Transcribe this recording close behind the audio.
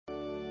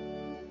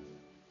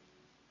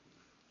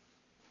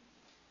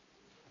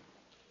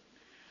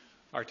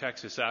Our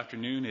text this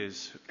afternoon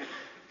is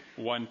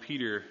 1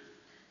 Peter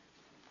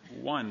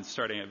 1,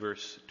 starting at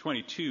verse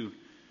 22,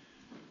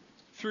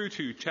 through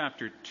to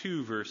chapter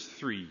 2, verse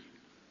 3.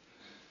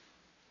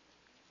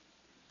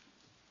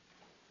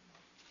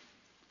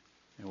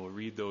 And we'll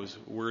read those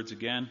words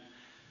again.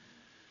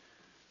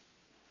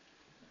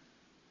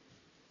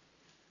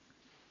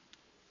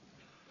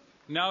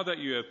 Now that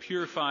you have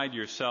purified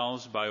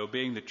yourselves by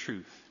obeying the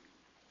truth,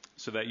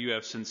 so that you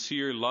have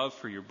sincere love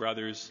for your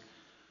brothers,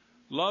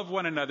 love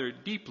one another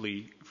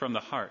deeply from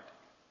the heart.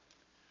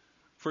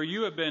 For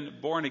you have been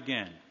born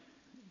again,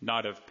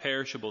 not of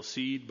perishable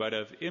seed, but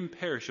of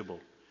imperishable,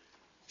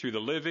 through the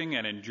living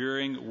and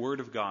enduring Word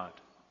of God.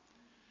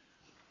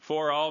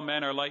 For all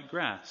men are like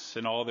grass,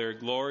 and all their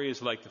glory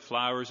is like the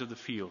flowers of the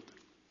field.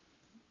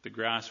 The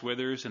grass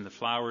withers and the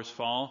flowers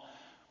fall,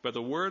 but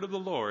the word of the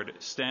Lord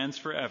stands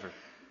forever.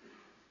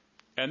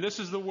 And this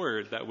is the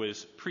word that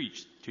was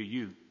preached to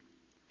you.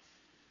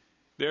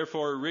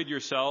 Therefore, rid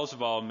yourselves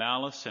of all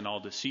malice and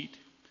all deceit,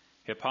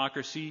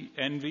 hypocrisy,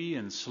 envy,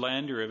 and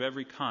slander of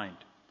every kind.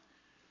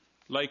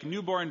 Like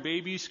newborn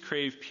babies,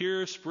 crave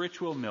pure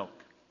spiritual milk,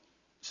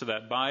 so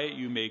that by it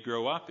you may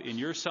grow up in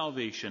your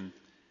salvation,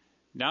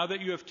 now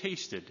that you have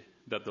tasted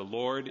that the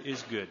Lord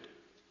is good.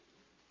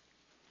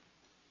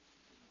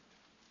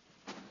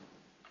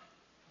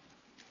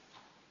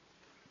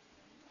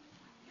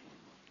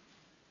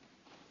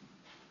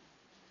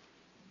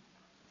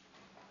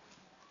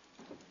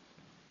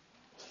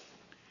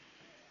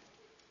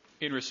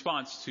 In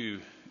response to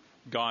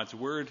God's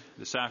word,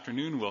 this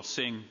afternoon we'll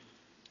sing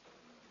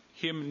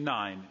hymn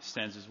 9,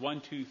 stanzas 1,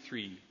 2,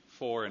 3,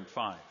 4, and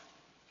 5.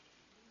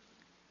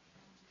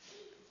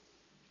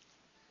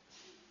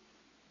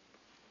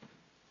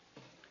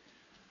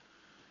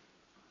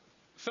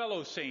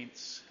 Fellow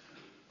saints,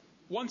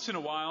 once in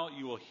a while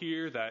you will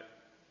hear that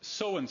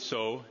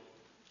so-and-so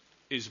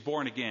is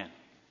born again.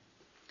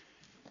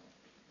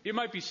 It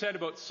might be said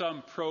about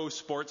some pro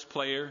sports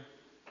player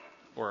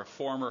or a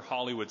former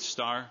Hollywood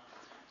star.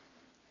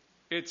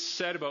 It's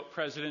said about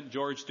President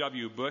George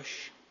W.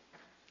 Bush.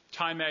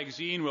 Time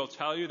magazine will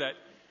tell you that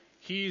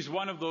he's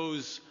one of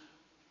those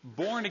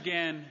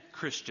born-again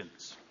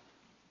Christians.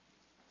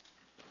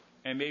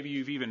 And maybe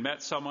you've even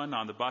met someone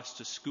on the bus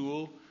to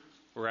school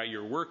or at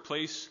your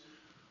workplace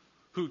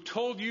who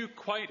told you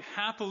quite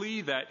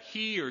happily that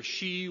he or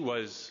she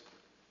was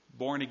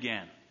born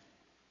again.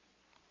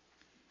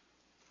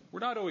 We're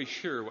not always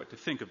sure what to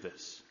think of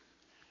this.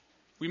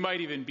 We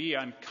might even be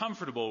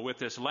uncomfortable with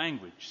this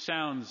language.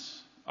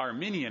 Sounds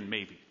Arminian,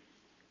 maybe.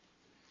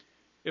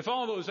 If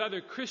all those other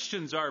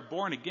Christians are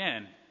born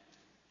again,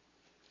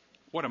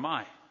 what am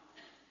I?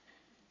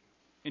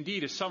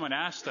 Indeed, if someone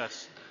asked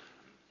us,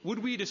 would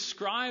we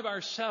describe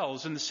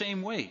ourselves in the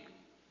same way?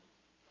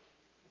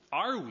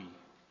 Are we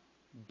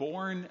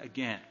born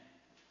again?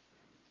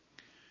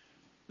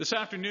 This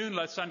afternoon,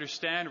 let's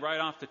understand right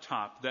off the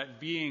top that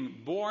being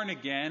born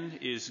again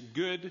is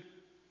good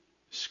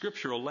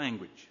scriptural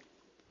language.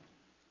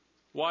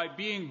 Why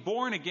being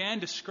born again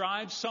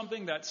describes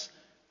something that's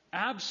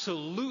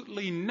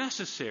absolutely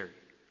necessary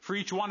for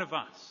each one of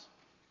us.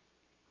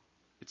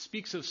 It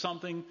speaks of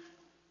something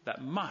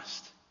that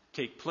must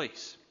take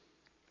place.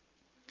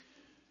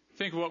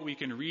 Think of what we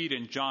can read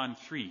in John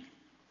 3.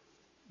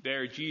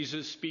 There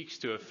Jesus speaks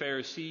to a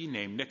Pharisee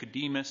named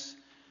Nicodemus,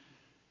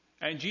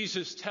 and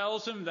Jesus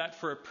tells him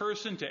that for a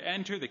person to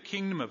enter the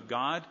kingdom of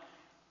God,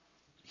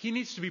 he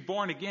needs to be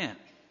born again.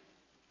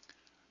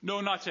 No,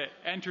 not to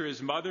enter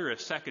his mother a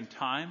second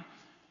time.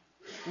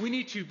 We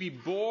need to be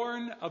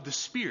born of the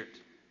Spirit.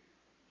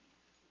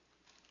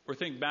 Or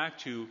think back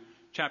to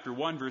chapter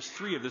 1, verse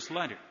 3 of this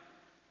letter.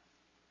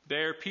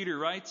 There Peter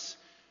writes,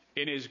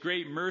 in his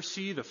great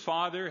mercy, the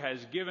Father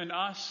has given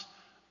us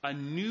a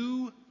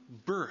new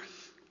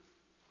birth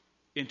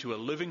into a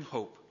living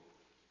hope.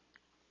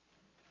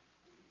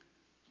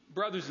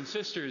 Brothers and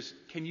sisters,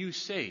 can you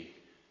say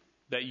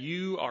that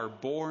you are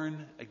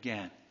born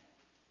again?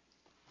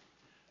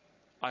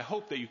 I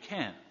hope that you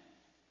can.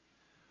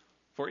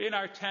 For in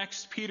our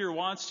text, Peter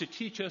wants to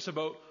teach us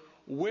about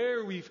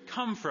where we've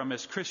come from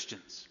as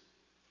Christians.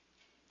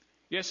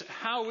 Yes,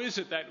 how is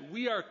it that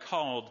we are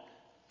called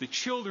the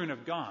children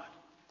of God?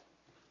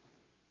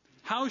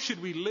 How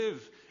should we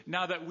live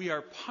now that we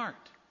are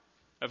part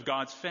of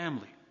God's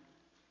family?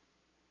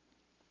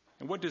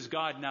 And what does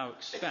God now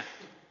expect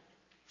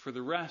for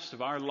the rest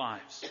of our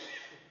lives?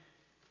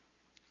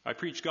 I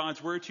preach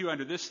God's word to you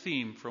under this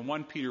theme from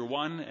 1 Peter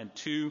 1 and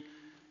 2.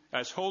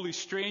 As holy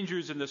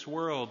strangers in this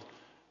world,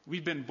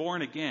 we've been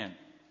born again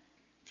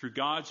through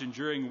God's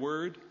enduring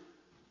word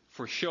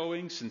for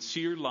showing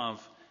sincere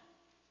love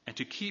and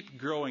to keep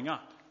growing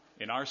up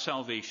in our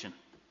salvation.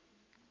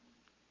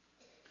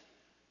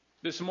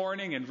 This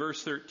morning in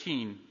verse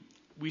 13,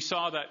 we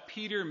saw that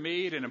Peter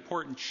made an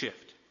important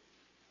shift.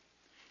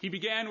 He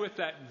began with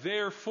that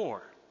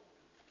therefore,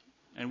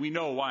 and we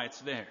know why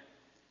it's there.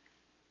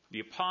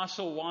 The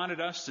apostle wanted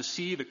us to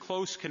see the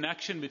close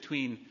connection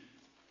between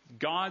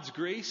God's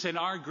grace and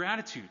our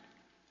gratitude.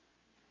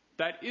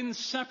 That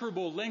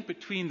inseparable link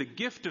between the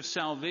gift of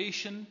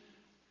salvation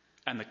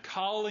and the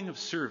calling of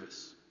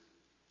service.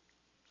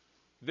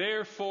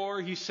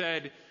 Therefore, he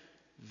said,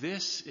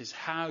 this is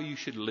how you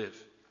should live.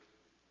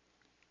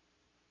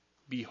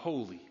 Be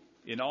holy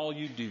in all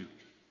you do.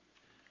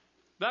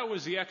 That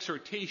was the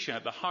exhortation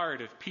at the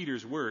heart of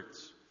Peter's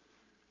words.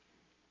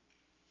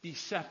 Be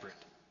separate.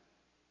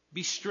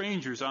 Be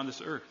strangers on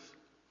this earth.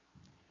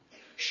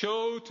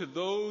 Show to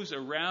those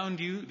around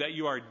you that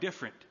you are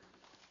different,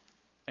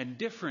 and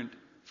different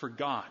for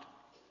God.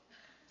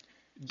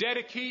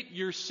 Dedicate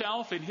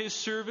yourself in His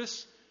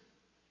service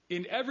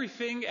in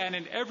everything and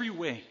in every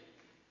way.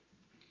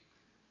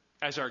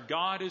 As our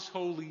God is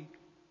holy,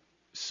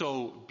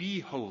 so be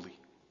holy.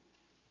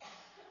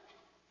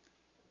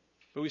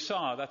 But we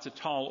saw that's a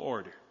tall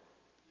order.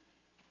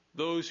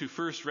 Those who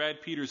first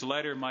read Peter's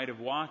letter might have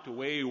walked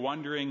away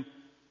wondering,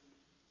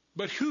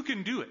 but who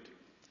can do it?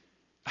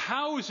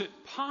 How is it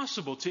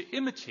possible to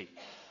imitate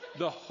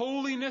the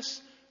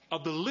holiness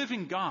of the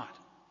living God?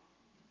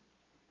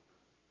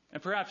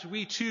 And perhaps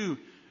we too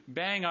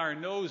bang our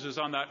noses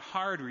on that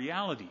hard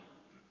reality.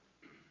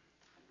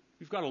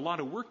 We've got a lot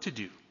of work to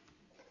do.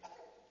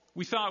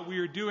 We thought we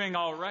were doing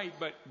all right,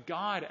 but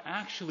God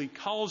actually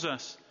calls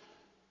us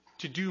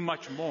to do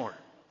much more,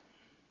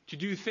 to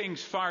do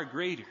things far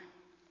greater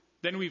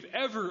than we've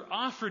ever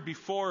offered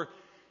before.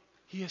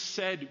 He has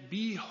said,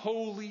 be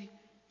holy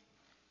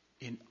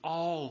in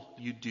all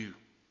you do.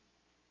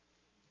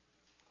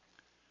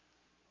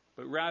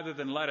 But rather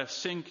than let us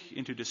sink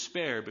into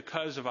despair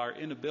because of our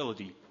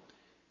inability,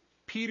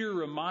 Peter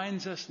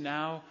reminds us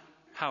now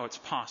how it's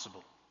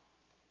possible.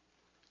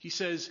 He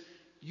says,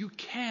 you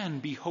can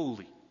be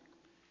holy.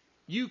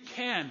 You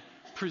can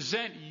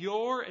present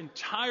your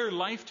entire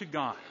life to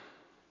God.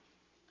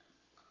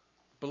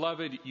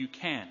 Beloved, you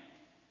can.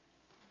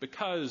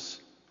 Because,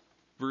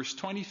 verse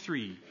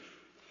 23,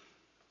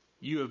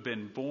 you have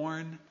been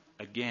born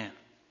again.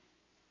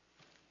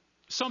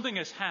 Something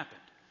has happened.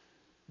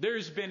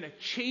 There's been a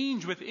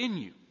change within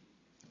you.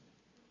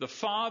 The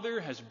Father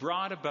has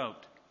brought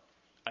about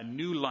a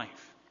new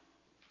life.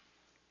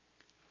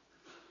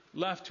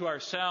 Left to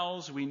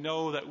ourselves, we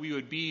know that we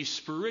would be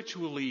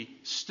spiritually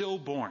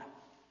stillborn,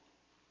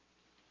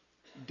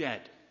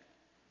 dead,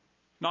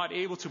 not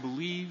able to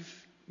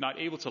believe, not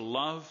able to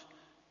love,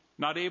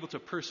 not able to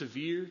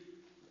persevere.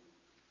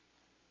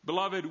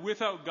 Beloved,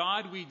 without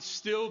God, we'd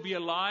still be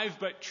alive,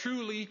 but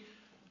truly,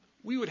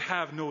 we would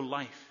have no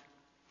life.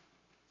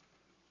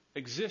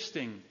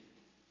 Existing,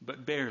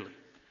 but barely.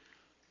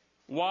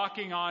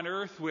 Walking on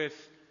earth with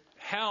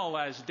hell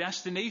as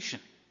destination.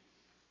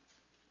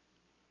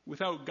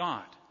 Without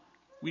God,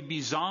 we'd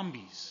be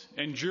zombies,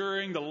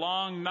 enduring the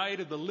long night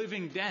of the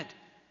living dead.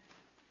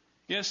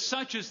 Yes,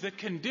 such is the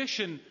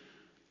condition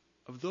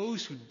of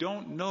those who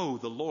don't know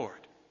the Lord.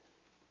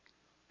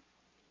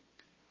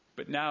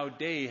 But now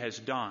day has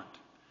dawned.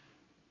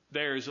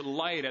 There's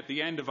light at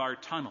the end of our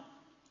tunnel.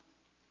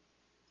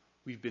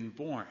 We've been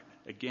born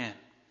again.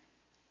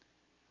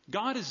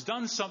 God has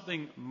done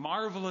something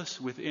marvelous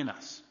within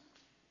us.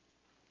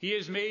 He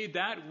has made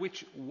that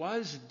which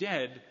was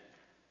dead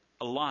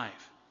alive.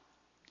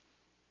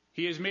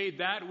 He has made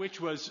that which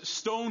was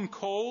stone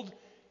cold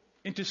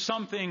into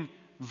something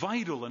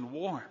vital and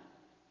warm.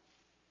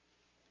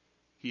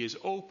 He has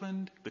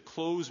opened the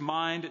closed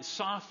mind,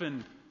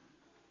 softened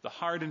the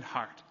hardened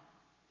heart.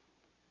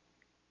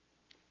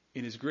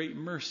 In His great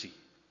mercy,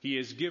 He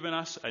has given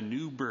us a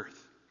new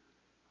birth.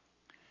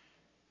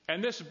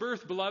 And this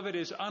birth, beloved,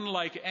 is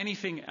unlike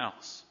anything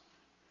else.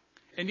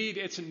 Indeed,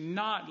 it's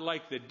not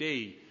like the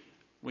day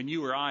when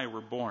you or I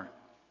were born.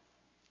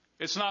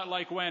 It's not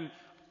like when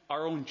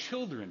our own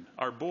children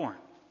are born.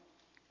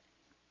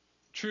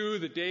 True,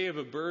 the day of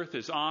a birth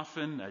is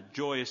often a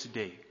joyous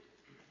day.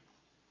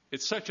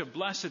 It's such a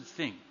blessed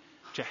thing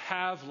to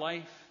have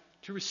life,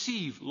 to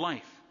receive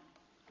life.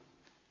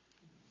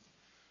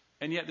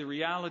 And yet the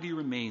reality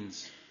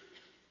remains.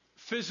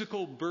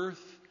 Physical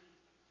birth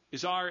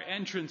is our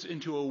entrance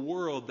into a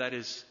world that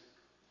is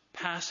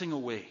passing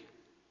away.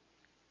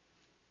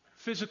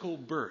 Physical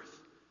birth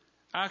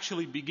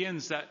actually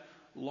begins that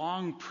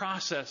long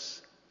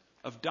process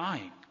of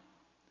dying.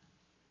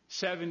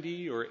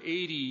 70 or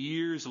 80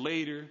 years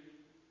later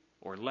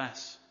or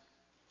less.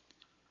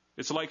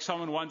 It's like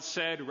someone once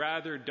said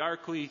rather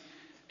darkly,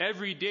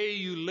 every day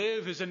you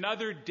live is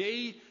another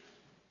day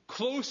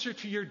closer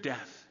to your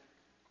death.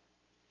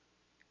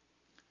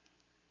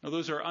 Now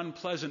those are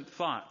unpleasant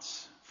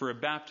thoughts for a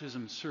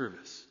baptism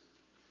service.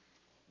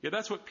 Yeah,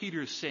 that's what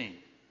Peter is saying.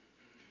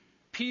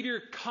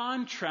 Peter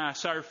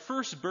contrasts our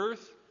first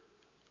birth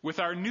with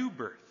our new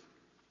birth.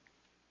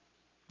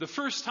 The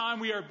first time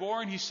we are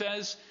born, he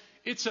says,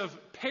 it's of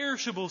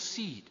perishable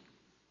seed.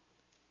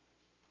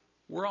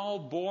 We're all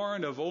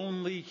born of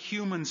only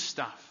human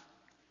stuff.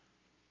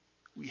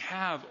 We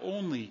have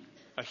only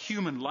a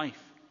human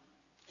life.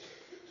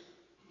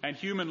 And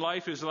human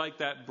life is like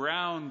that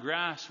brown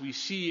grass we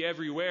see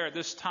everywhere at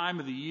this time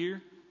of the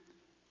year.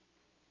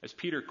 As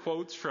Peter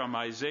quotes from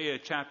Isaiah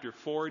chapter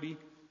 40,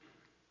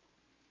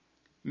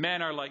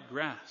 men are like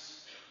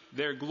grass,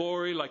 their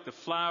glory like the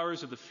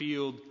flowers of the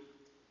field.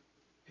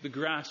 the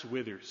grass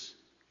withers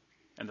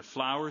and the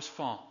flowers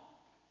fall.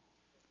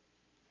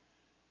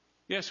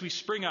 Yes, we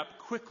spring up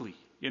quickly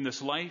in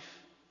this life,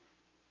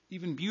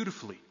 even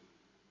beautifully.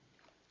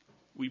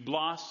 We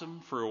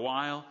blossom for a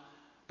while,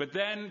 but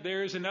then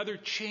there's another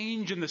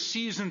change in the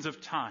seasons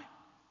of time.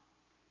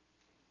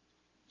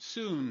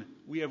 Soon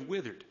we have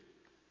withered.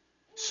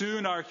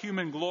 Soon our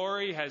human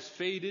glory has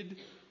faded,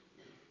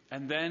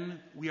 and then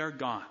we are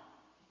gone.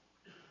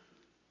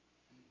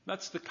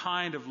 That's the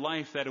kind of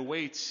life that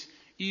awaits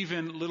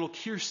even little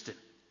Kirsten.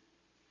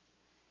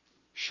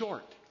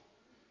 Short,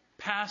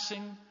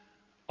 passing,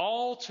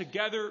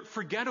 altogether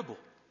forgettable,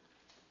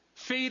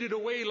 faded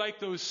away like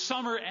those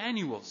summer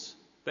annuals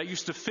that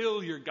used to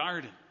fill your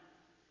garden.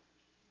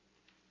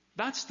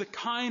 That's the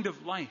kind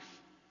of life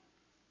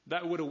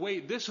that would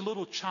await this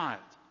little child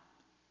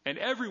and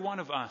every one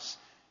of us,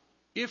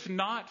 if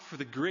not for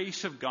the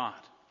grace of God.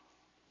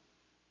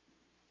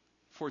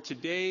 For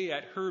today,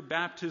 at her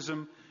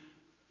baptism,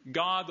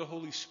 God, the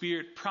Holy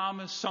Spirit,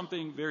 promised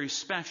something very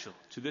special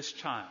to this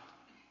child.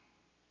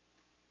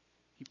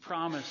 He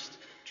promised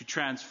to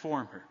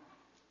transform her.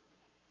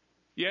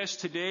 Yes,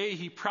 today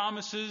He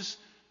promises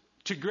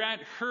to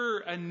grant her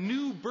a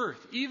new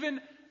birth,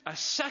 even a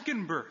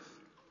second birth,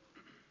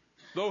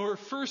 though her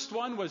first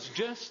one was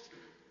just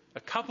a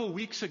couple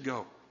weeks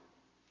ago.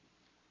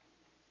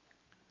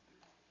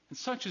 And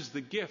such is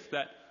the gift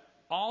that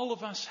all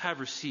of us have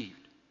received.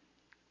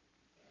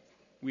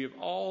 We have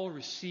all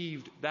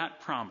received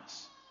that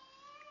promise.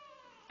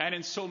 And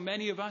in so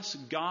many of us,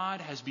 God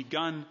has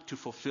begun to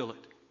fulfill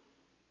it.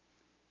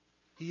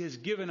 He has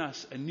given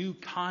us a new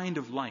kind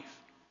of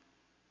life,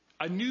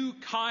 a new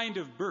kind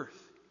of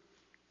birth.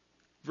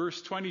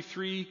 Verse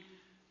 23,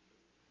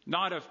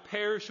 not of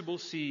perishable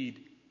seed,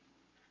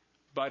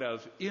 but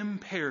of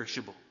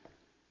imperishable.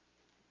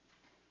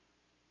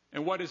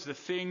 And what is the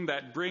thing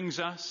that brings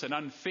us an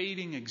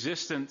unfading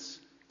existence?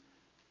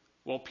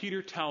 Well,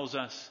 Peter tells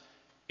us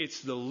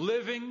it's the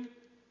living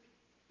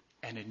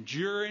and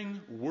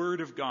enduring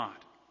Word of God.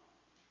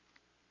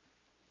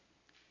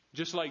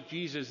 Just like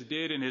Jesus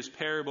did in his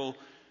parable,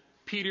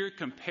 Peter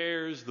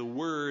compares the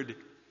Word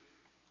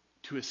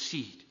to a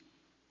seed.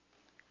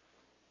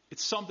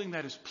 It's something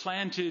that is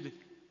planted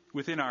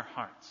within our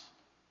hearts.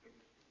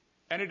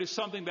 And it is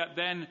something that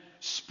then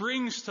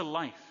springs to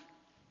life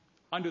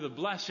under the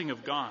blessing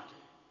of God.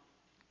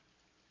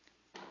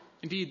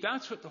 Indeed,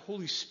 that's what the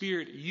Holy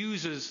Spirit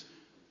uses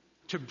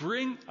to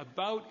bring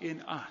about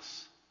in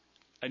us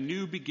a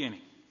new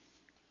beginning.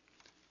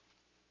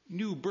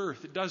 New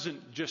birth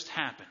doesn't just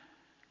happen.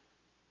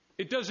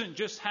 It doesn't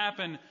just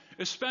happen,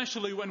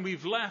 especially when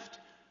we've left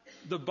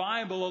the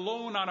Bible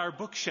alone on our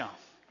bookshelf.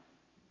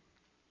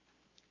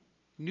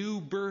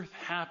 New birth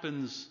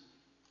happens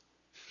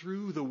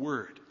through the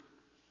Word.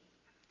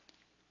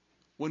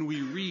 When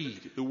we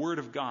read the Word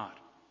of God,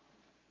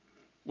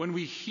 when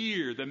we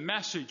hear the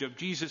message of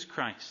Jesus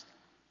Christ,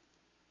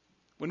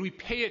 when we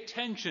pay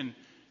attention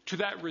to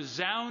that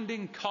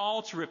resounding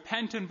call to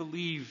repent and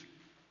believe,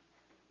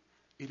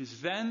 it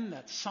is then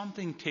that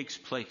something takes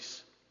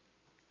place.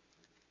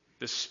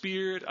 The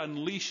Spirit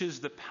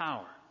unleashes the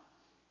power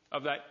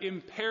of that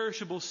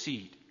imperishable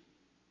seed.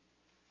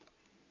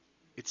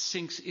 It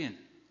sinks in.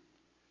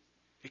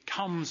 It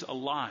comes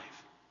alive.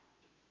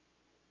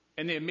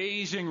 And the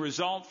amazing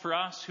result for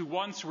us who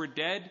once were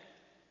dead,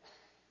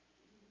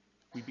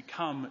 we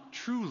become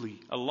truly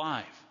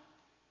alive.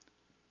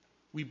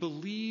 We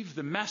believe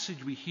the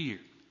message we hear.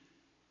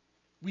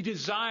 We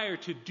desire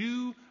to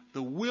do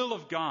the will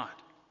of God.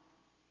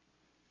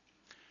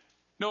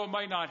 No, it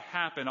might not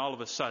happen all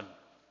of a sudden.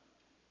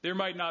 There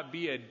might not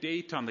be a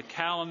date on the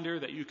calendar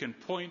that you can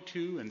point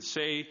to and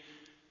say,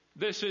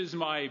 this is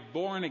my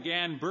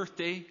born-again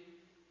birthday.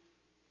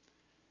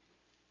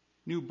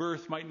 New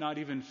birth might not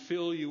even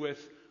fill you with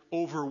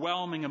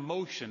overwhelming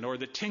emotion or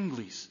the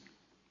tinglies.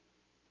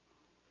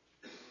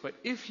 But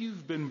if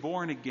you've been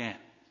born again,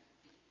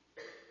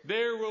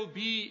 there will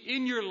be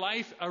in your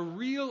life a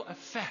real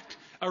effect,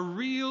 a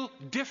real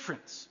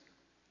difference.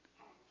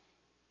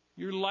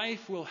 Your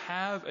life will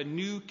have a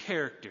new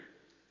character,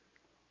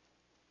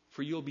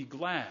 for you'll be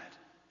glad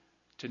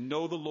to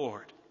know the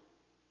Lord.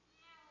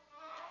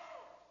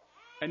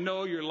 And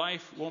no, your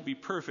life won't be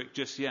perfect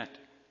just yet.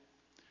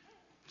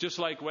 Just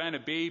like when a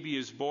baby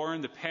is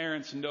born, the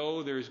parents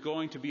know there's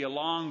going to be a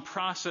long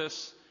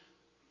process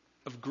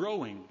of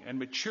growing and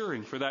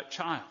maturing for that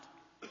child.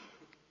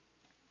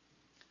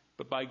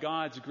 But by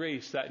God's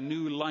grace, that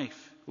new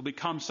life will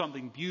become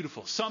something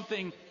beautiful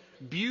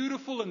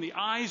in the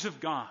eyes of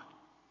God.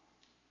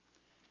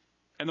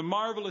 And the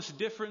marvelous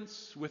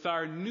difference with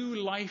our new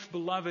life,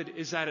 beloved,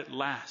 is that it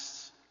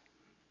lasts.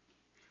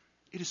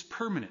 It is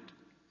permanent.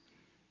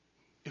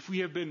 If we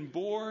have been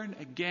born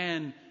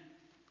again,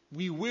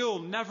 we will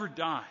never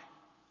die.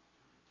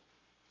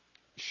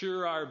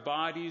 Sure, our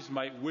bodies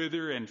might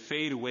wither and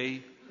fade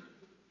away,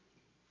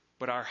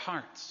 but our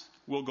hearts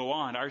will go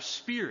on. Our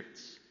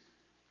spirits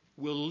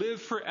will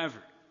live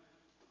forever.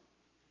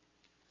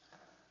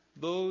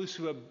 Those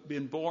who have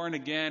been born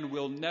again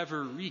will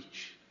never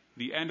reach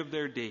the end of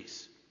their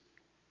days.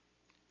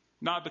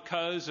 not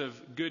because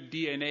of good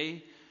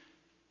DNA,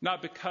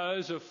 not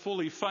because of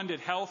fully funded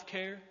health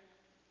care.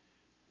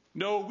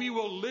 No, we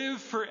will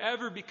live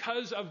forever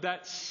because of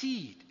that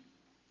seed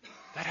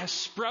that has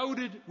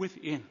sprouted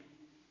within.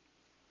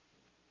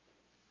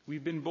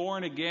 We've been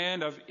born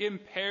again of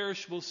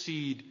imperishable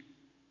seed,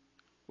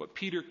 what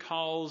Peter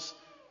calls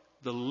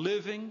the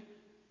living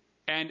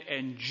and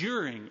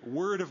enduring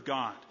Word of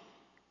God.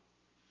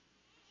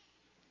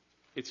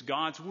 It's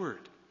God's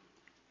Word.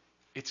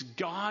 It's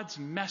God's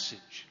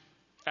message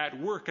at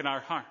work in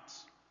our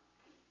hearts.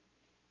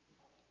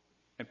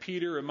 And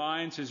Peter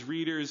reminds his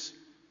readers,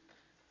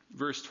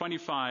 verse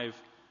 25,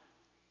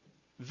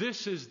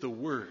 this is the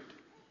word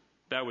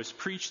that was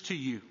preached to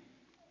you.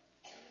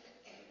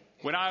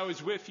 When I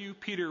was with you,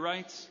 Peter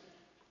writes,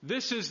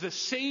 this is the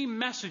same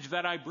message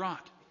that I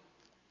brought.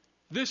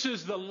 This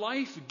is the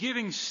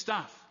life-giving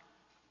stuff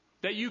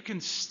that you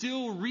can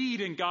still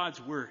read in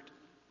God's Word.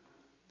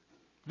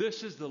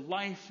 This is the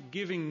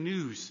life-giving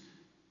news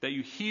that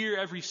you hear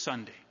every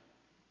Sunday.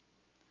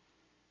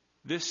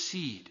 This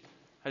seed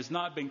has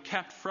not been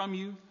kept from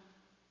you,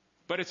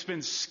 but it's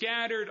been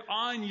scattered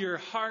on your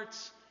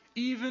hearts,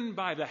 even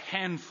by the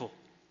handful.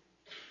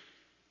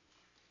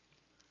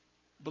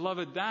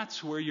 Beloved,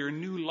 that's where your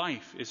new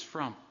life is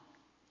from.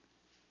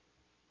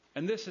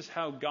 And this is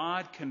how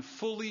God can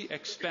fully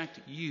expect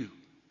you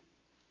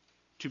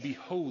to be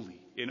holy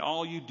in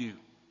all you do.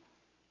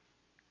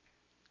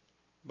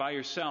 By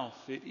yourself,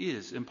 it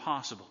is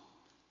impossible.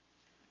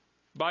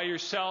 By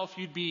yourself,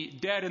 you'd be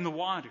dead in the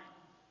water.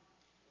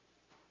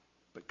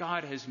 But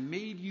God has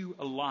made you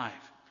alive.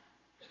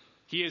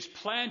 He has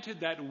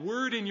planted that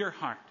word in your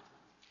heart.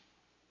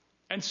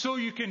 And so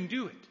you can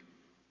do it.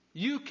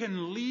 You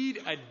can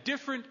lead a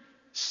different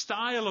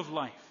style of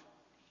life.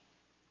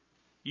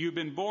 You've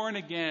been born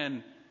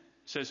again,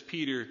 says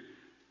Peter,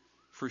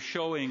 for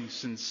showing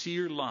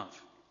sincere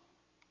love.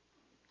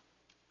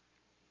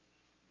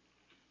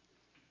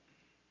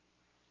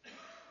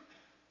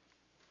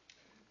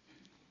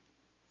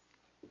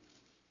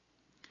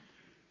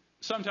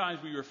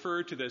 Sometimes we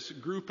refer to this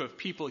group of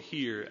people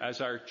here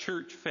as our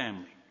church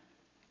family.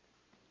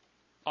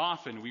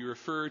 Often we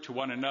refer to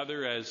one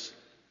another as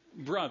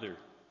brother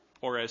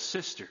or as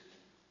sister.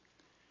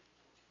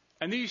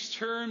 And these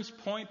terms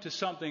point to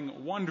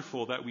something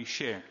wonderful that we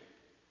share.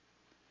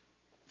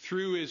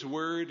 Through His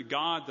Word,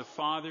 God the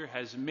Father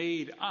has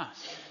made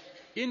us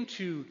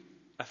into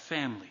a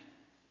family.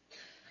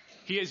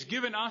 He has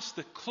given us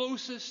the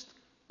closest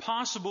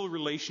possible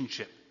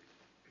relationship.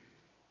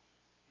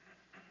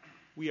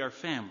 We are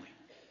family.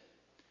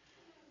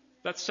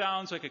 That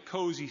sounds like a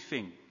cozy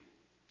thing,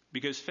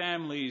 because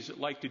families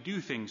like to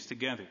do things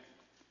together.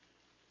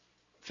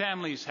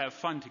 Families have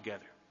fun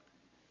together.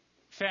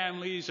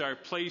 Families are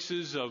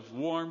places of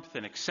warmth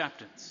and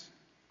acceptance.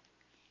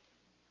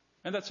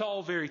 And that's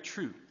all very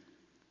true.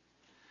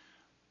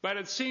 But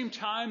at the same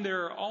time,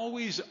 there are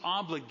always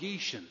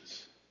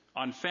obligations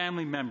on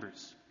family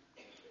members.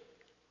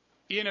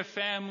 In a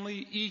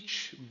family,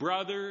 each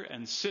brother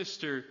and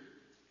sister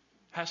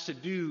has to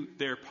do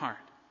their part.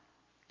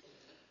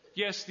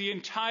 Yes, the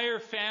entire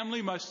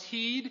family must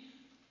heed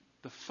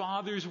the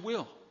Father's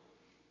will.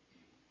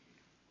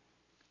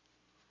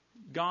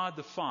 God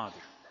the Father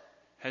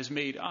has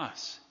made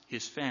us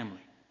His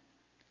family.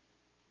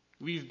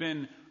 We've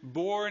been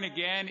born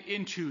again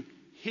into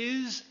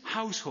His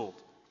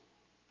household.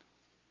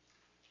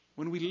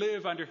 When we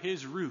live under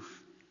His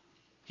roof,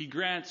 He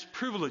grants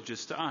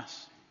privileges to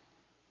us.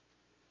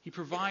 He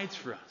provides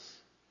for us.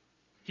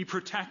 He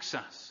protects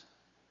us.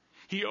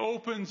 He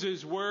opens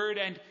His Word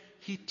and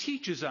He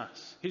teaches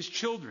us, His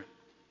children.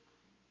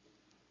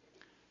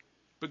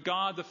 But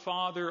God the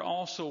Father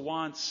also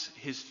wants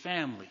His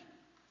family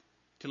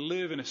to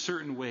live in a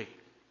certain way.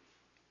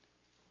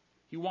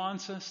 He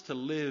wants us to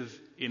live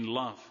in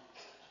love.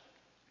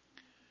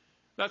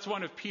 That's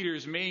one of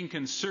Peter's main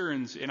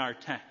concerns in our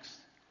text.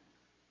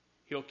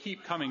 He'll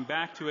keep coming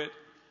back to it,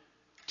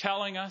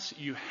 telling us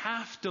you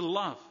have to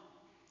love.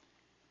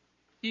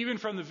 Even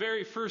from the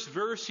very first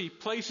verse, he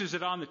places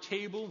it on the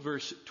table,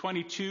 verse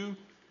 22.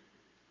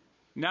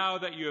 Now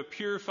that you have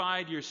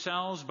purified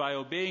yourselves by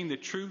obeying the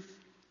truth,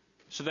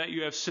 so that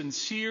you have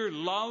sincere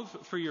love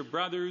for your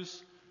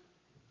brothers,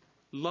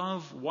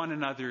 love one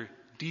another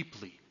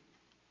deeply,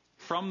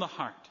 from the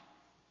heart.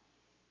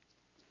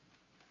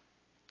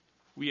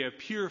 We have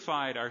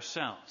purified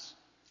ourselves,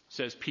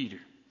 says Peter.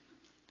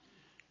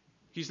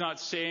 He's not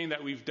saying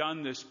that we've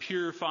done this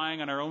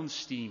purifying on our own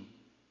steam,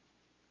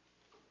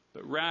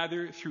 but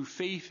rather through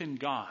faith in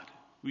God,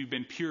 we've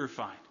been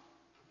purified.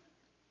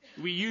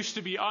 We used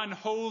to be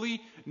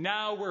unholy,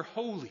 now we're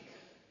holy.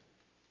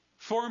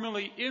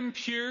 Formerly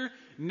impure,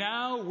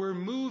 now we're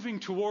moving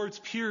towards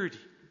purity.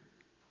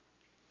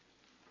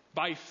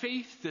 By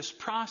faith, this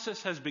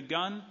process has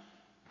begun,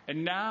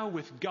 and now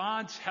with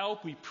God's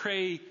help, we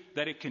pray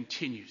that it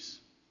continues.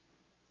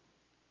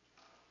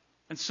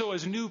 And so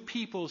as new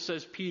people,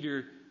 says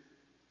Peter,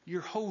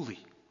 you're holy.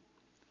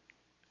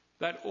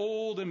 That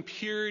old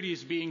impurity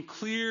is being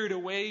cleared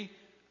away,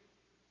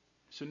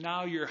 so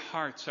now your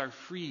hearts are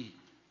free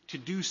to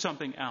do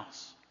something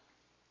else.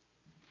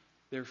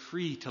 They're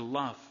free to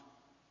love.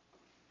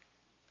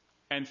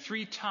 And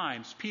 3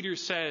 times Peter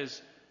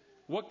says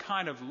what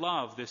kind of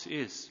love this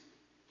is.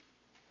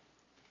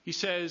 He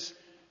says,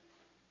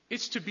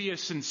 it's to be a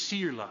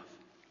sincere love.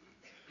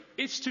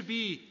 It's to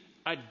be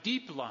a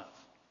deep love.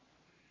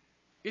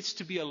 It's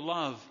to be a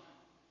love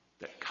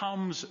that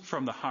comes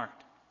from the heart.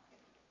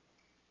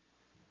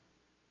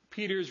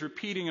 Peter's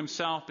repeating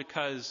himself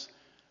because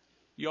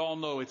you all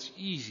know it's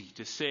easy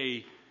to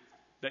say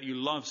that you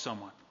love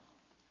someone.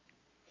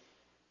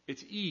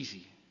 It's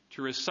easy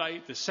to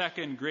recite the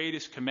second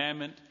greatest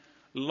commandment,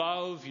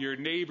 love your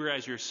neighbor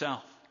as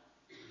yourself.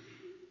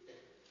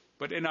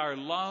 But in our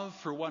love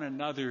for one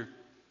another,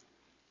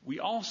 we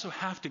also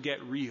have to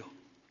get real.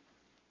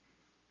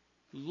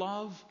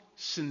 Love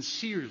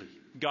sincerely,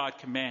 God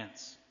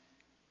commands.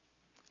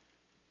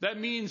 That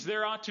means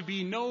there ought to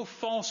be no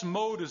false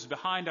motives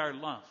behind our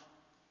love.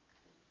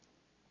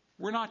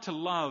 We're not to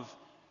love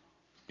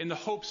in the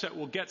hopes that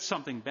we'll get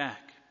something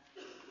back.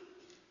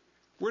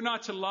 We're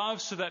not to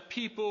love so that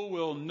people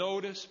will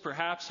notice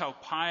perhaps how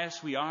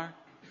pious we are.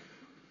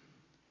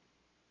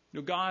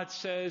 No, God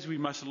says we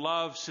must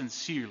love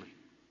sincerely,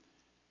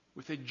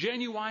 with a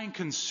genuine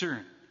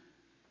concern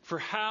for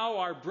how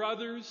our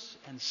brothers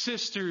and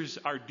sisters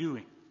are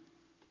doing.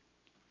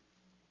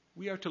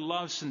 We are to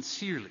love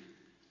sincerely,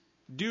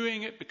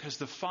 doing it because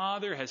the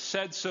Father has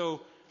said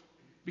so,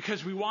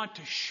 because we want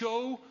to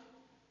show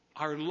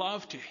our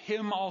love to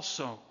Him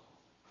also.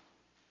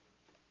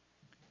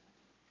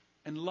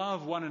 And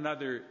love one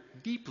another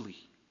deeply,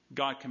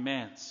 God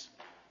commands.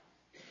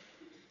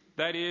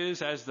 That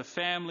is, as the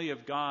family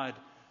of God,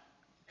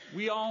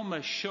 we all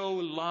must show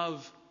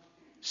love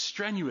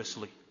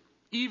strenuously,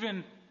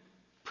 even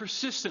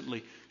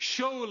persistently.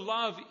 Show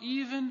love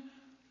even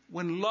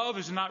when love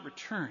is not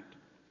returned.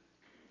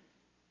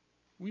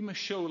 We must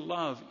show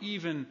love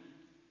even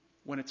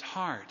when it's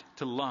hard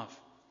to love.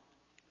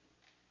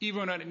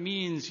 Even when it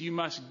means you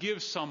must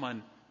give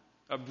someone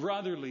a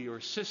brotherly or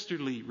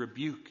sisterly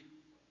rebuke.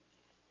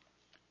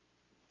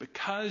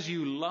 Because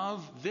you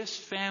love this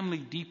family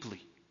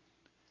deeply,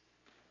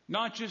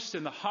 not just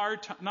in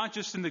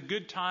the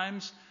good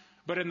times,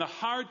 but in the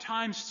hard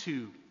times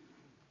too.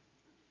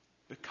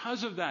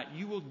 Because of that,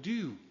 you will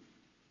do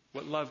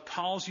what love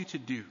calls you to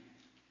do.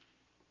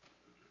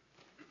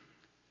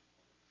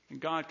 And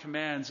God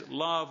commands,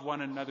 love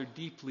one another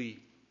deeply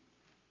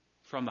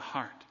from the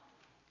heart.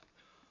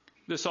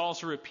 This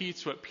also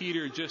repeats what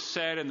Peter just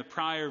said in the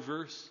prior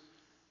verse,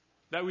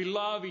 that we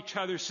love each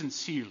other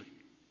sincerely.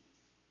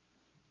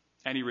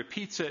 And he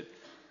repeats it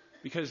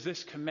because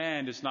this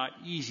command is not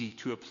easy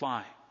to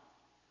apply.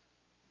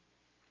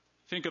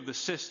 Think of the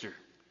sister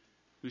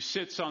who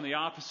sits on the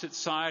opposite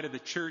side of the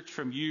church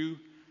from you,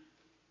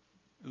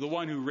 the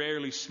one who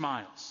rarely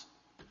smiles,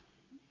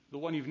 the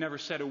one you've never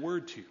said a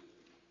word to.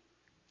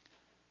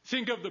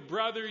 Think of the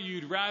brother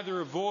you'd rather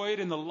avoid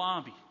in the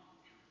lobby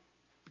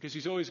because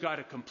he's always got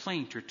a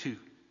complaint or two.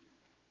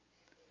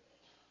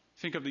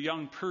 Think of the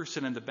young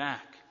person in the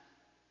back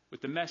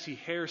with the messy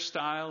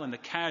hairstyle and the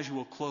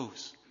casual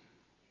clothes.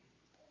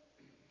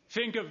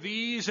 Think of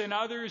these and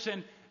others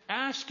and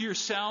ask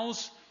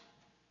yourselves,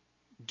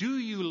 do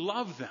you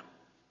love them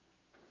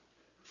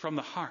from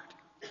the heart?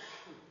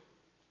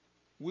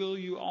 Will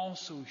you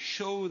also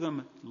show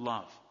them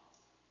love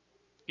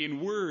in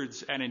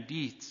words and in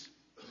deeds?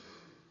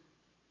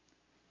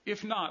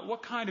 If not,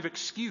 what kind of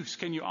excuse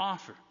can you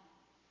offer?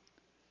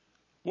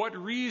 What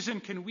reason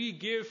can we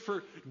give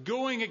for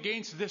going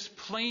against this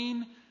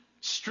plain,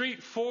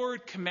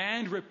 straightforward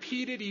command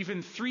repeated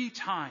even 3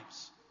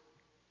 times?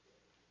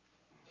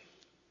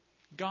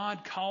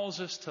 God calls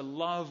us to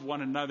love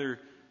one another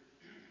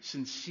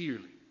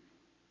sincerely,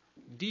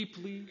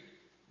 deeply,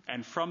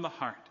 and from the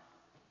heart.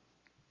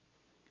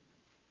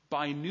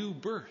 By new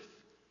birth,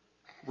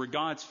 we're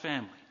God's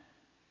family.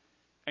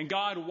 And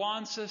God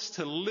wants us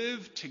to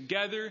live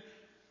together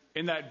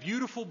in that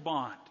beautiful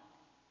bond.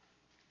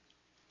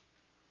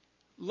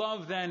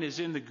 Love then is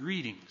in the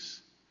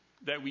greetings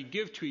that we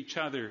give to each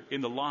other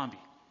in the lobby.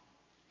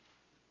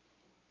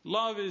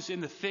 Love is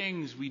in the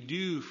things we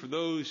do for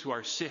those who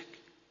are sick.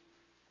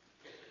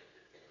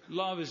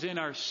 Love is in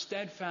our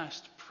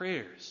steadfast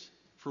prayers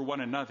for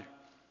one another.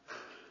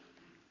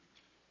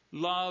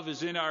 Love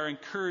is in our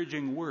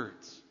encouraging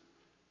words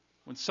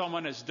when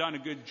someone has done a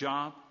good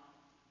job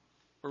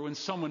or when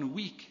someone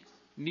weak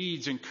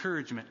needs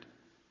encouragement.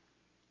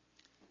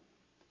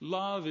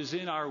 Love is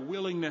in our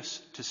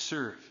willingness to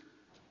serve.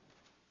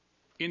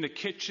 In the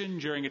kitchen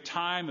during a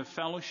time of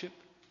fellowship,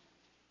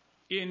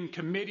 in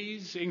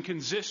committees, in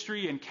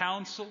consistory and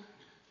council.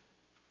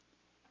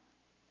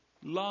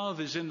 Love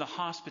is in the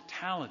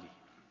hospitality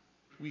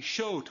we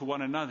show to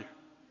one another.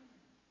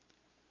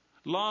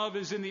 Love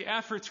is in the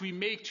efforts we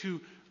make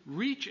to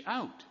reach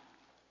out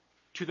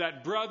to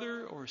that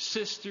brother or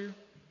sister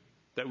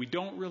that we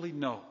don't really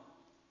know.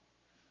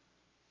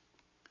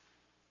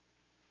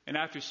 And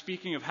after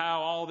speaking of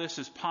how all this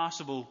is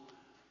possible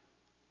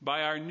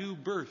by our new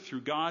birth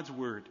through God's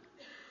Word,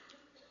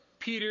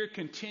 Peter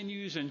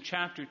continues in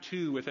chapter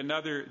 2 with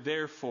another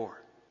therefore.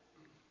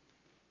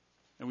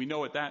 And we know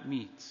what that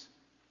means.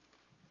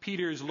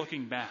 Peter is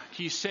looking back.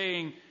 He's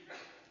saying,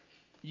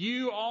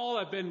 you all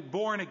have been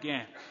born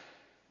again.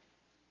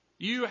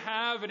 You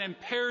have an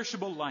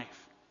imperishable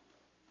life.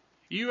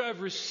 You have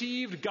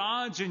received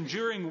God's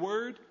enduring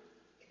word.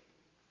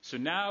 So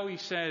now he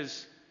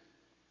says,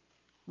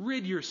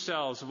 rid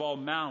yourselves of all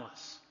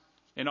malice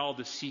and all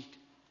deceit,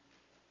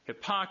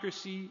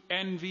 hypocrisy,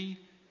 envy,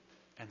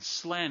 and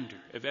slander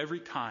of every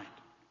kind.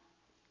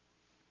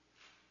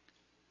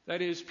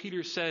 That is,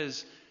 Peter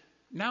says,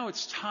 now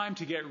it's time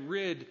to get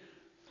rid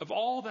of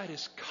all that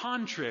is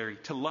contrary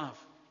to love.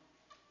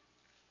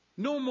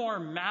 No more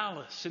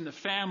malice in the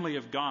family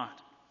of God.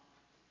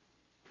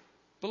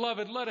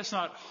 Beloved, let us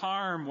not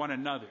harm one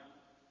another,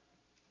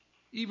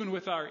 even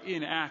with our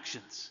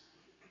inactions,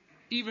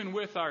 even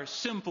with our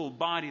simple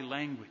body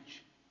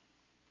language.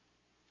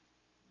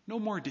 No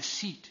more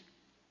deceit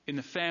in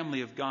the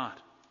family of God.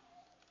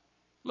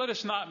 Let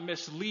us not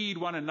mislead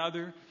one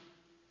another,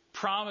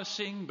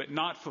 promising but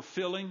not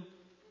fulfilling,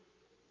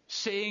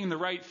 saying the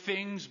right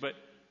things but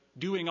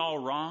doing all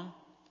wrong.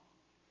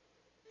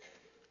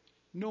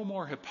 No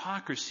more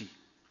hypocrisy.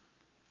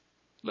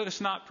 Let us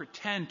not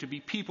pretend to be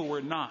people we're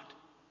not,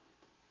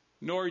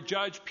 nor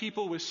judge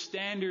people with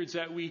standards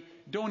that we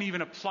don't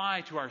even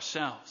apply to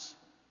ourselves.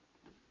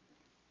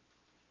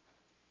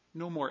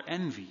 No more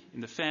envy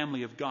in the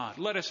family of God.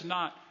 Let us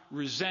not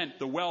resent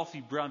the wealthy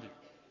brother,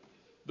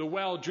 the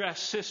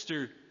well-dressed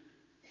sister,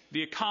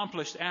 the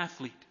accomplished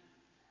athlete.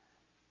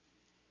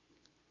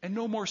 And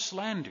no more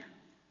slander.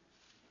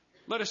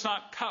 Let us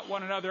not cut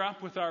one another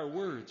up with our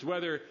words,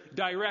 whether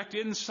direct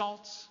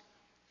insults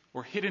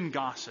or hidden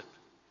gossip.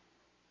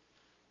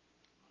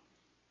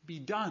 Be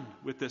done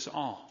with this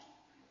all.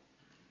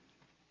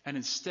 And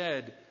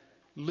instead,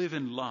 live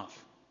in love.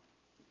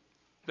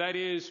 That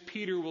is,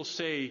 Peter will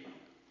say,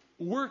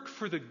 work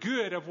for the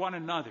good of one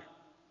another.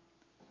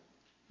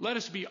 Let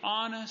us be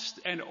honest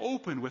and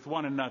open with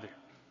one another.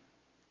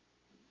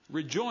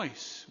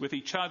 Rejoice with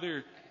each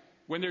other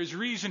when there's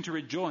reason to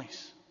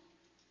rejoice.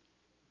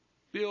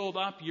 Build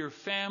up your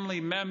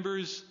family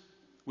members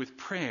with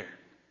prayer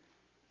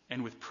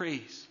and with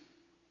praise.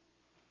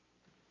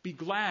 Be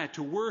glad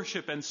to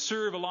worship and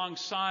serve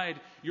alongside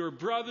your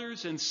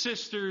brothers and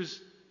sisters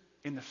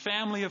in the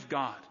family of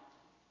God.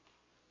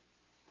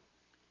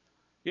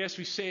 Yes,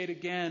 we say it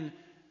again,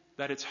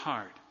 that it's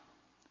hard.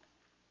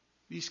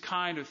 These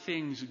kind of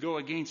things go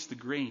against the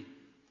grain.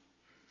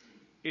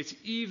 It's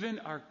even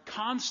our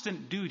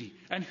constant duty.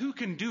 And who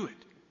can do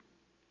it?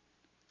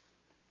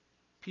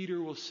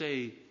 Peter will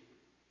say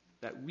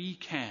that we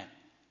can.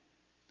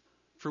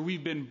 For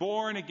we've been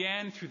born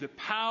again through the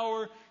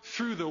power,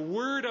 through the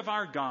word of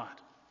our God.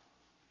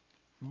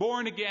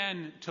 Born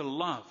again to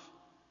love.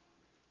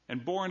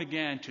 And born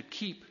again to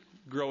keep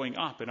growing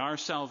up in our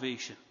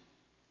salvation.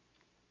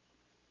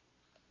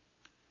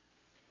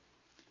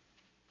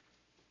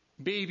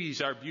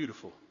 Babies are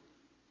beautiful.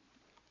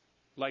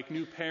 Like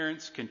new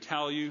parents can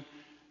tell you,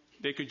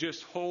 they could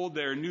just hold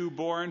their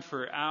newborn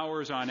for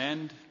hours on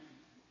end,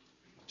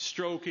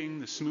 stroking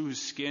the smooth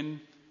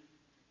skin,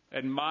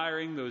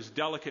 admiring those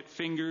delicate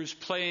fingers,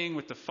 playing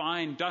with the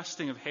fine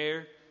dusting of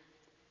hair.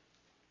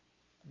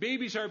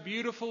 Babies are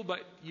beautiful,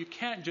 but you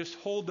can't just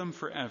hold them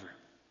forever.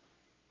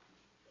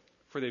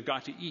 For they've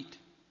got to eat.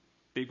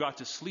 They've got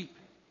to sleep.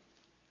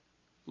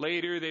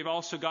 Later, they've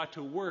also got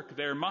to work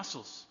their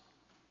muscles.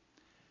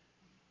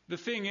 The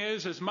thing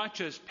is, as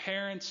much as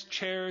parents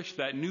cherish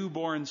that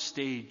newborn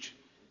stage,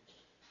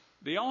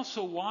 they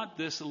also want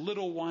this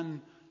little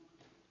one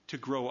to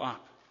grow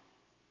up,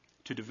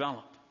 to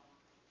develop.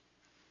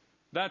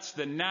 That's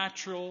the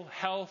natural,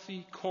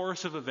 healthy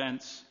course of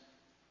events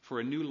for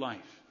a new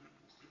life.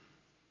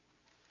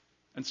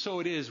 And so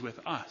it is with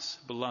us,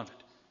 beloved.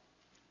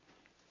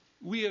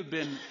 We have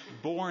been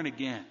born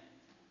again.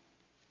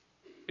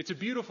 It's a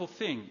beautiful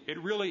thing.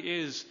 It really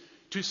is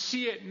to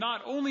see it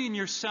not only in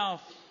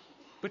yourself,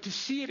 but to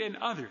see it in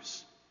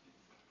others.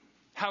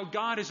 How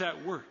God is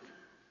at work.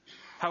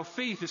 How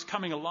faith is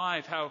coming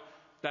alive. How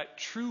that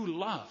true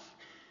love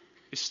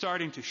is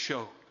starting to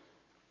show.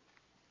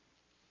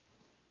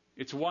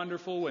 It's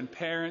wonderful when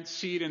parents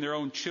see it in their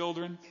own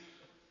children,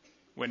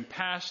 when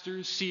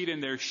pastors see it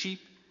in their sheep,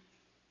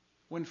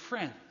 when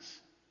friends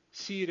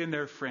see it in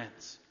their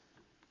friends.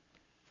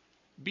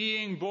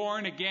 Being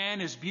born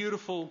again is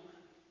beautiful,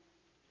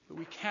 but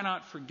we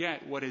cannot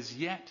forget what is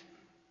yet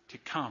to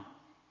come.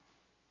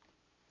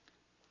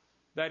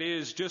 That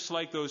is, just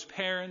like those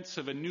parents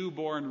of a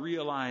newborn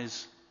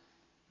realize,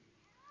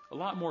 a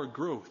lot more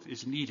growth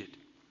is needed.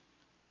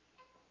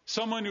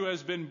 Someone who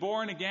has been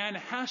born again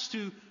has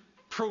to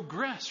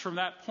progress from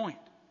that point,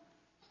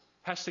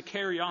 has to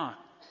carry on.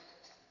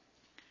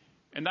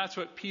 And that's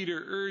what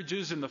Peter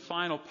urges in the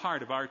final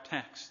part of our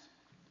text.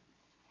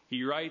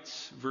 He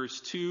writes, verse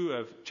 2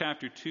 of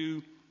chapter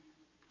 2,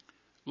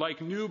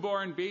 like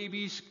newborn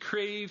babies,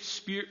 crave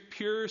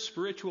pure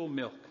spiritual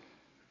milk,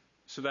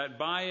 so that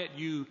by it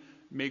you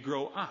may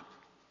grow up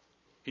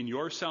in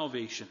your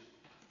salvation.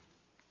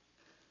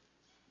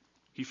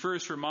 He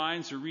first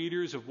reminds the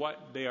readers of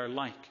what they are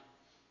like,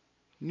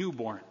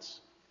 newborns.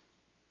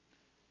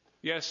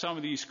 Yes, some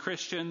of these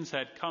Christians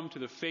had come to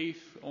the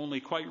faith only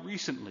quite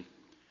recently,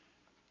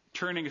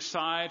 turning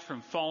aside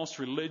from false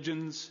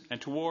religions and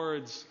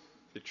towards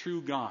the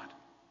true God.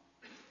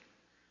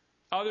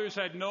 Others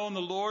had known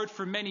the Lord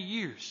for many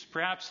years,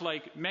 perhaps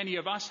like many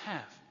of us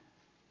have.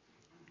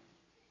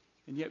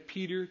 And yet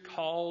Peter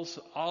calls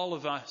all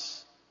of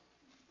us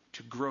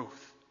to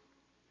growth.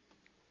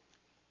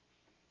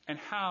 And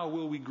how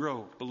will we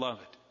grow,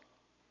 beloved?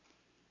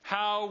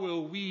 How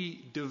will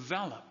we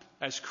develop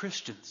as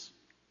Christians?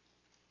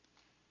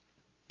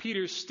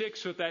 Peter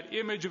sticks with that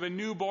image of a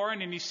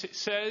newborn and he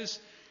says,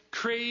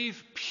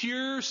 crave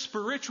pure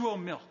spiritual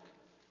milk.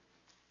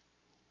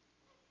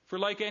 For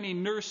like any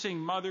nursing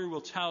mother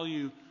will tell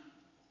you,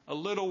 a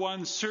little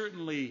one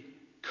certainly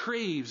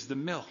craves the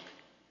milk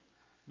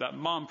that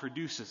mom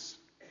produces.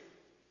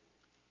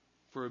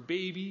 For a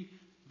baby,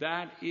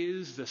 that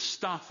is the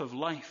stuff of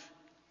life.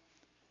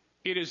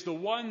 It is the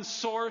one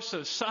source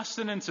of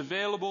sustenance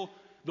available,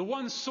 the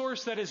one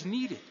source that is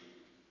needed.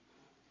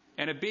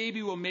 And a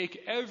baby will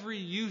make every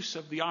use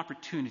of the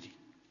opportunity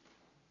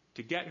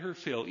to get her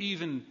fill,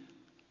 even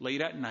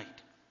late at night.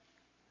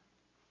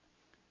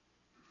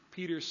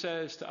 Peter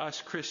says to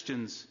us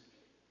Christians,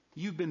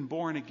 you've been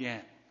born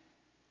again.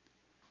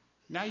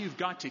 Now you've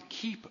got to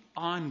keep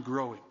on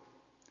growing.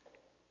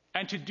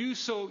 And to do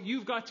so,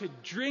 you've got to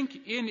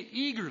drink in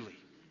eagerly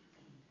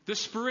the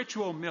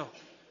spiritual milk.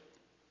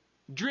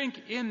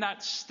 Drink in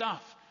that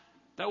stuff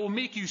that will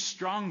make you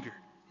stronger.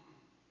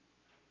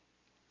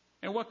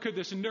 And what could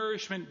this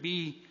nourishment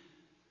be?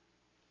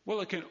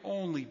 Well, it can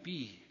only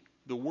be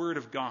the Word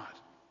of God.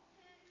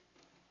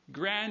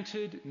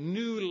 Granted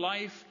new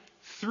life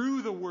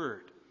through the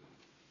Word.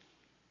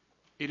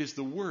 It is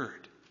the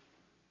Word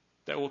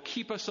that will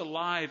keep us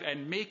alive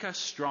and make us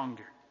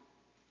stronger.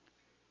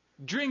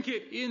 Drink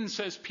it in,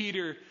 says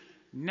Peter,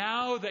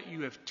 now that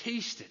you have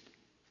tasted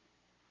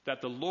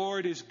that the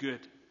Lord is good.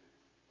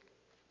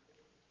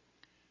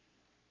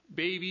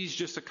 Babies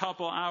just a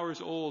couple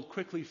hours old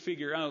quickly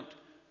figure out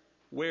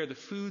where the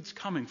food's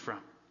coming from.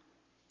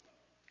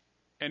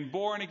 And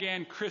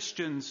born-again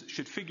Christians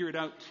should figure it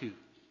out too.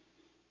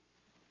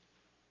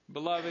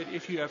 Beloved,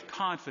 if you have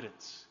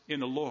confidence in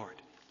the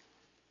Lord,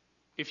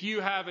 if you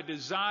have a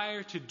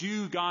desire to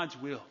do God's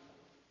will,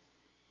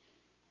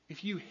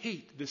 if you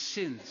hate the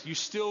sins you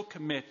still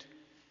commit,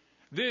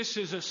 this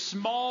is a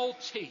small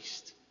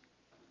taste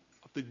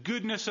of the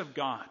goodness of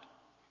God.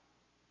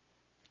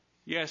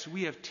 Yes,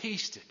 we have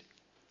tasted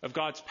of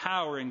God's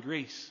power and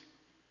grace.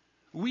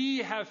 We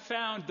have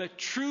found the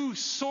true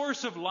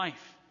source of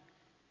life.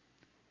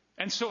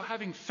 And so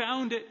having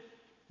found it,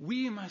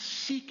 we must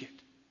seek it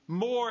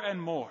more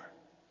and more.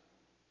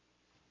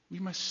 We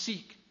must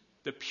seek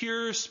the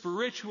pure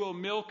spiritual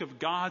milk of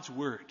God's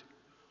Word.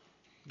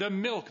 The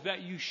milk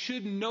that you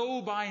should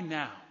know by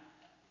now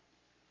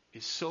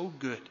is so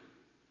good.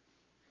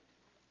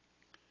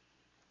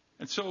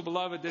 And so,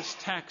 beloved, this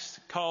text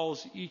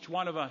calls each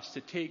one of us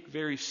to take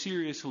very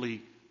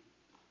seriously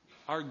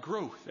our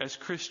growth as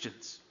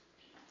Christians.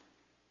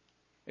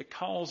 It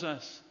calls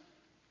us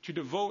to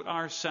devote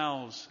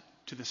ourselves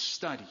to the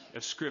study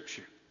of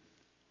Scripture.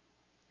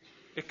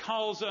 It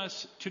calls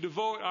us to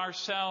devote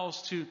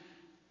ourselves to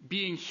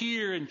being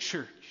here in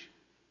church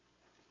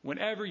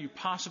whenever you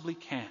possibly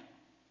can.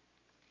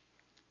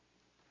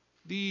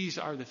 These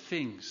are the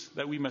things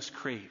that we must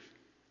crave.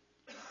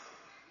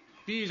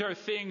 These are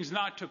things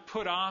not to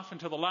put off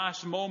until the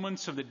last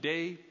moments of the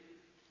day,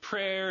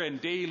 prayer and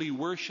daily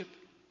worship.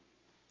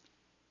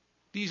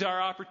 These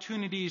are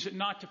opportunities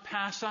not to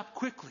pass up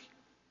quickly,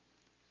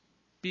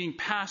 being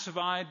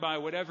pacified by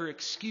whatever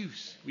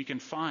excuse we can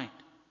find.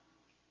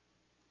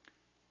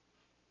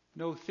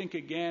 No, think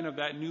again of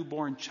that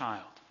newborn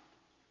child,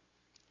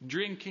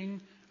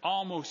 drinking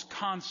almost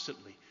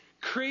constantly,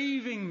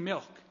 craving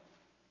milk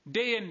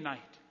day and night.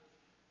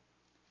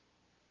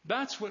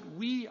 That's what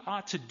we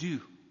ought to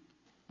do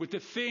with the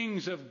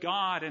things of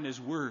God and His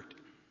Word.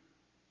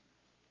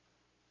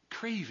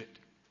 Crave it.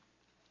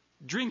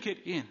 Drink it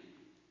in.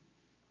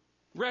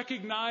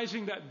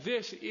 Recognizing that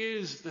this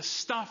is the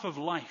stuff of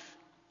life.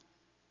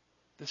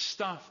 The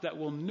stuff that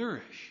will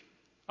nourish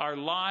our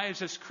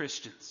lives as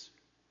Christians.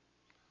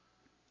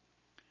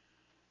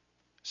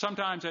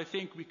 Sometimes I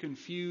think we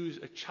confuse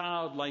a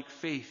childlike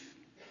faith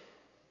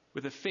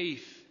with a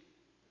faith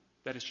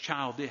that is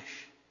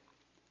childish.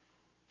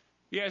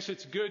 Yes,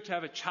 it's good to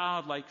have a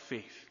childlike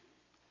faith,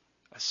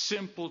 a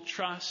simple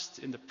trust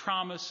in the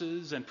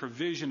promises and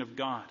provision of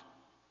God.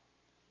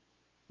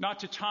 Not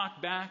to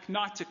talk back,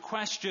 not to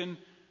question,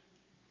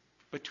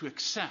 but to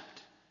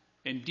accept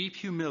in deep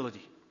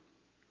humility.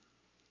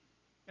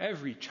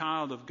 Every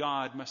child of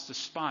God must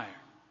aspire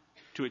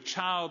to a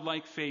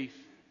childlike faith,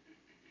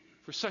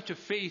 for such a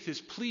faith is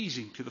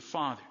pleasing to the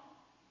Father.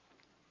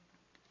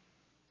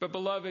 But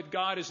beloved,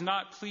 God is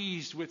not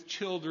pleased with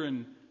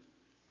children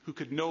who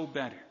could know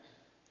better.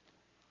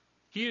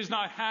 He is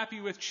not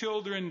happy with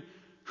children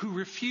who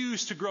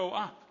refuse to grow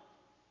up.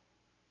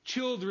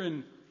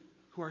 Children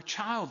who are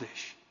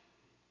childish.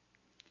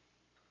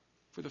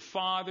 For the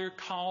Father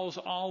calls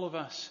all of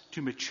us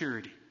to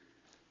maturity.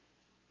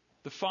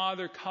 The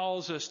Father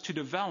calls us to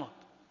develop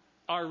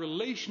our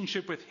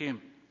relationship with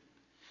Him.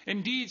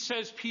 Indeed,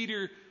 says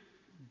Peter,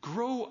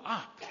 grow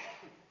up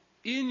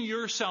in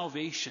your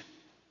salvation.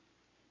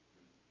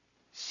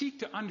 Seek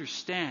to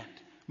understand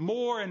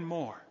more and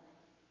more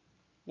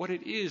what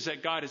it is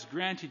that God has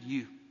granted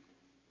you.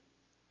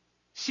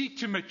 Seek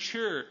to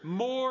mature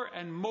more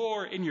and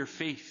more in your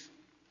faith.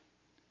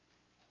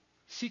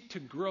 Seek to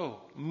grow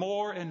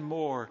more and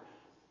more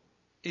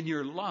in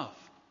your love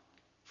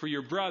for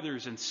your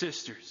brothers and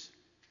sisters.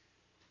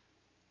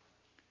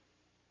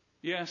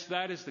 Yes,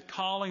 that is the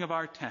calling of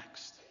our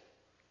text.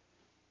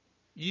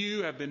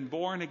 You have been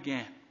born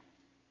again.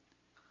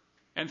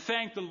 And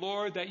thank the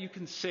Lord that you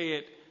can say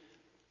it,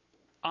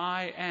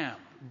 I am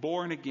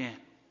born again.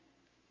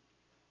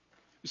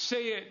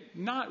 Say it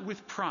not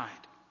with pride.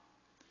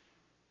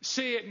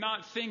 Say it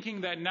not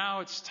thinking that now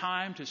it's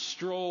time to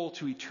stroll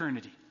to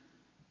eternity.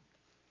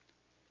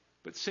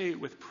 But say it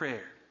with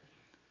prayer.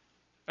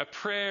 A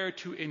prayer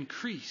to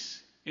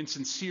increase in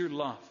sincere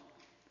love.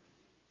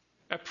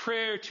 A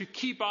prayer to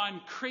keep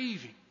on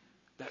craving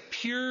that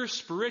pure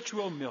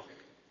spiritual milk.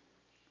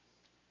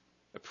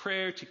 A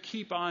prayer to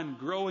keep on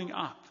growing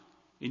up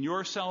in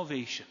your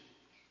salvation.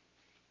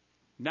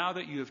 Now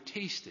that you have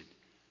tasted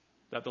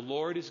that the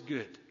Lord is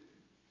good.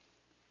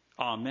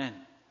 Amen.